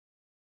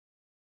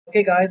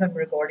Okay, guys, I'm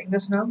recording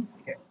this now.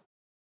 Okay.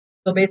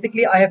 So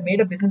basically, I have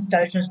made a business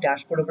intelligence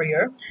dashboard over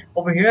here.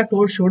 Over here,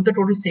 showed the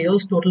total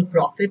sales, total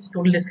profits,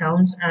 total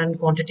discounts, and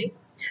quantity.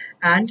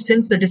 And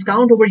since the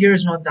discount over here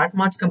is not that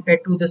much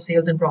compared to the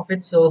sales and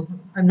profits, so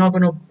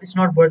it's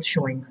not worth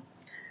showing.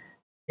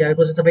 Yeah,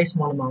 because it's a very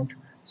small amount.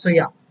 So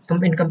yeah,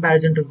 in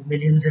comparison to the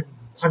millions and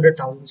hundred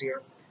thousands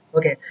here.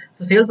 Okay,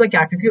 so sales by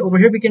category over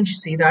here we can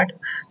see that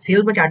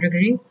sales by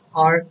category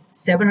are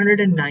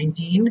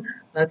 719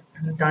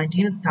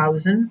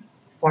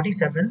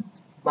 19,047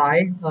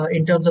 by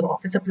in terms of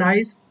office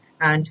supplies,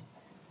 and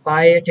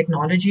by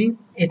technology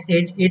it's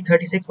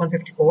 836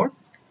 154,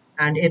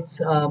 and it's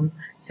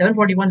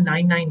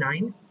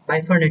 741,999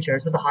 by furniture.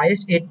 So the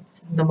highest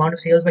it's the amount of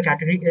sales by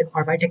category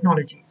are by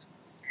technologies.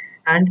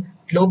 And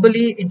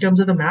globally, in terms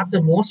of the map,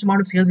 the most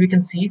amount of sales we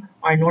can see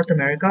are in North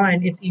America,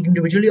 and it's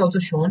individually also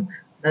shown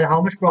that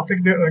how much profit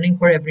we're earning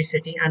per every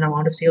city and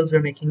amount of sales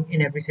we're making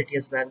in every city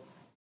as well.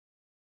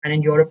 And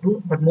in Europe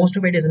too, but most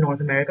of it is in North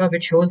America,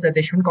 which shows that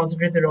they shouldn't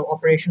concentrate their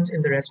operations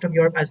in the rest of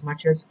Europe as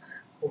much as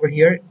over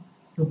here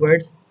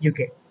towards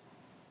UK.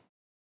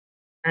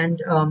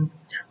 And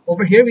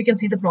over here we can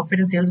see the profit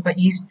and sales by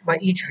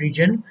each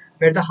region,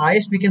 where the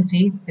highest we can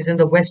see is in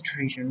the West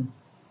region,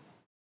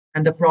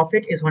 and the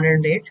profit is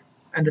 108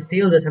 and the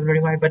sales is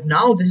 725. But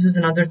now this is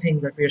another thing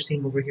that we are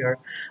seeing over here.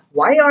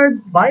 Why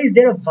is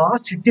there a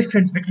vast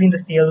difference between the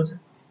sales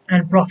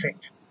and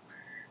profit?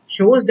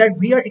 Shows that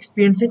we are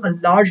experiencing a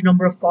large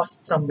number of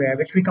costs somewhere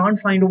which we can't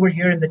find over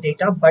here in the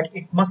data, but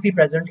it must be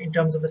present in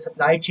terms of the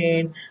supply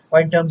chain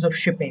or in terms of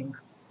shipping.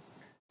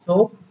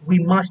 So we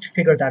must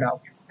figure that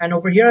out. And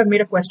over here I've made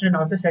a question and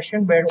answer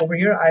session where over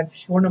here I've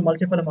shown a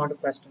multiple amount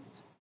of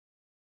questions,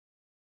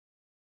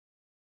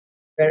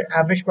 where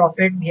average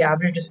profit, the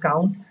average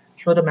discount,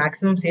 show the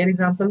maximum sale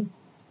example.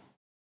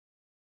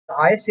 The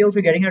highest sales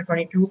we're getting are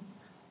 22,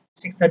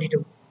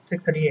 632,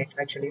 638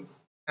 actually.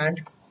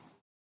 And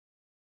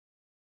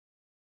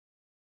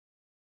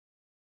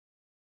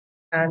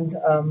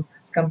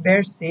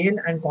compare sale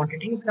and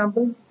quantity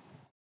example.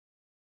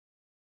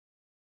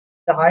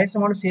 The highest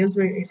amount of sales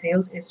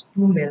is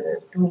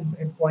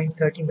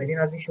 2.30 million,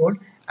 as we showed,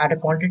 at a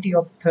quantity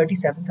of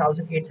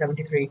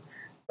 37,873.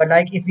 But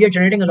like, if we are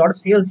generating a lot of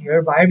sales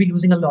here, why are we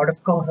losing a lot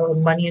of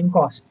money in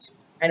costs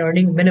and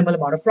earning minimal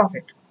amount of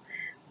profit?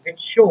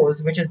 Which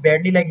is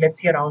barely, like,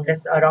 let's see, around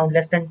less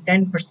than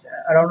 10%,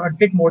 around a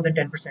bit more than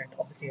 10%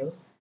 of the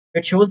sales,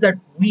 which shows that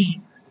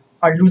we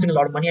are losing a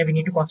lot of money and we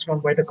need to concentrate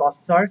on where the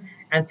costs are.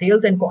 And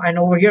sales and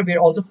over here we are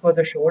also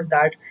further showed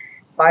that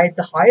by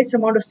the highest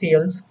amount of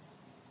sales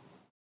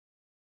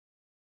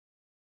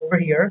over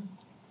here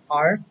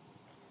are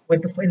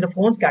in the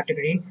phones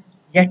category,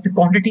 yet the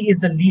quantity is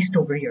the least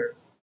over here,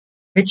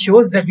 which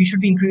shows that we should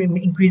be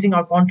increasing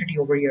our quantity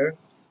over here,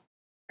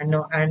 and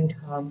no and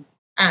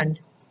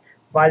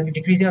while we're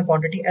decreasing our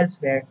quantity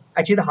elsewhere.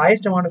 Actually, the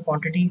highest amount of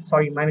quantity,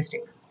 sorry, my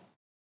mistake.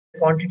 The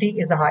quantity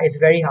is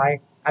very high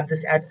at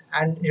this at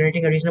and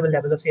generating a reasonable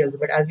level of sales.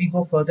 But as we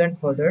go further and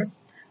further,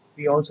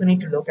 we also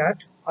need to look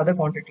at other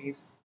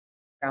quantities.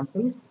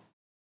 Example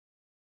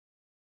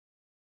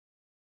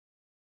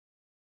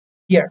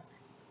here.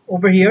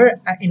 Over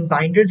here in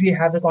binders, we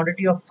have the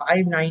quantity of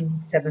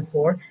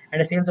 5974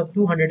 and a sales of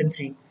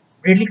 203.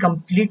 Really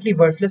completely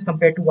worthless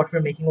compared to what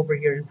we're making over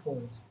here in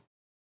phones,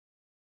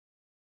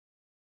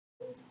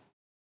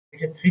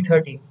 which is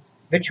 330,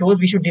 which shows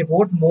we should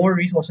devote more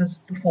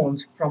resources to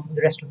phones from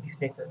the rest of these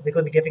places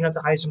because they're giving us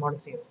the highest amount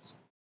of sales.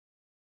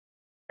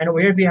 And over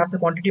here we have the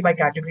quantity by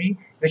category,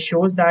 which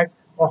shows that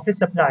office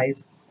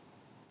supplies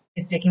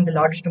is taking the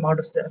largest amount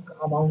of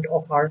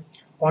our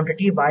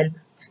quantity, while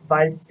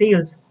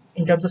sales,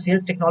 in terms of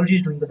sales, technology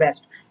is doing the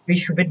best. We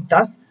should be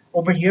thus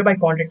over here by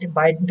quantity,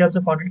 by in terms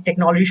of quantity,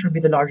 technology should be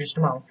the largest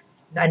amount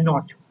and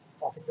not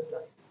office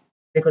supplies,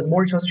 because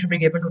more resources should be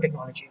given to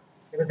technology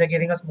because they're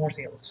giving us more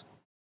sales.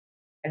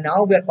 And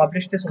now we have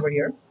published this over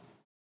here.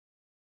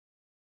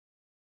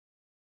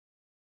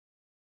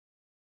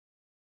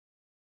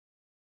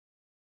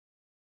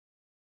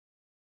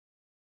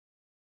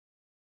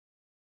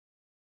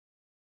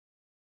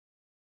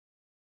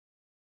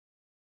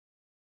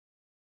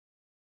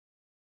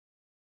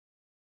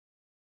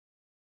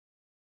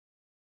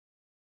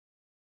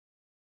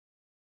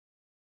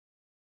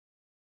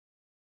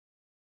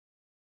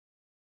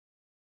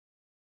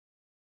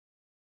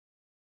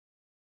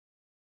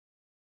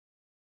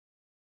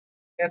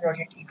 Here,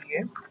 project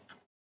EBA.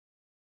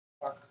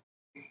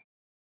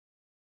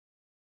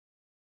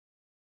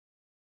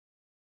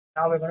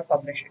 Now we're going to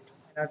publish it.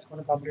 And that's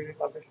going to publish it.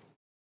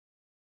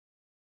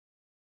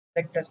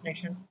 Select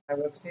destination, my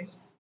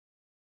workspace.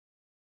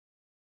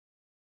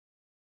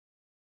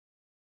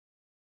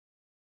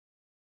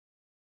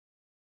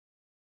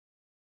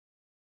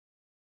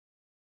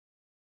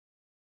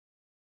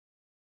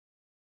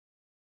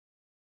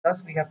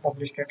 Thus, we have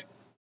published it.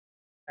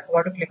 I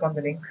forgot to click on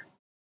the link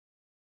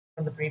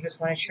from the previous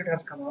one. It should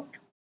have come out.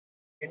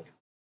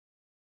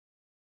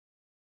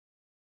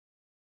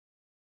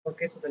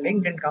 Okay, so the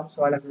link didn't come,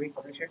 so I'll have to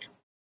republish it.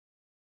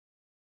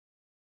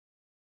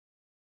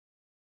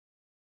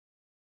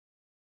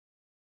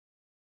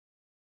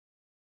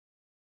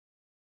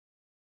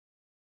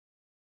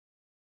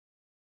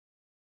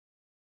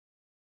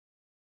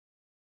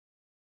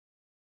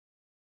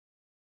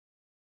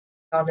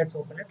 Now let's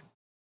open it.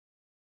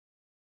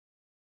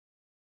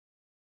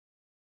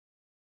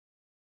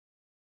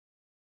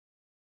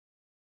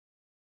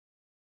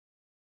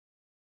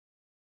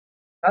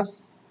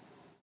 Thus,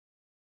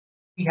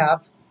 we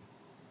have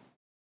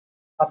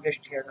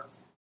published here now.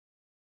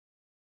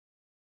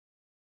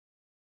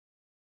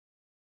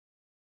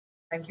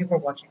 Thank you for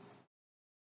watching.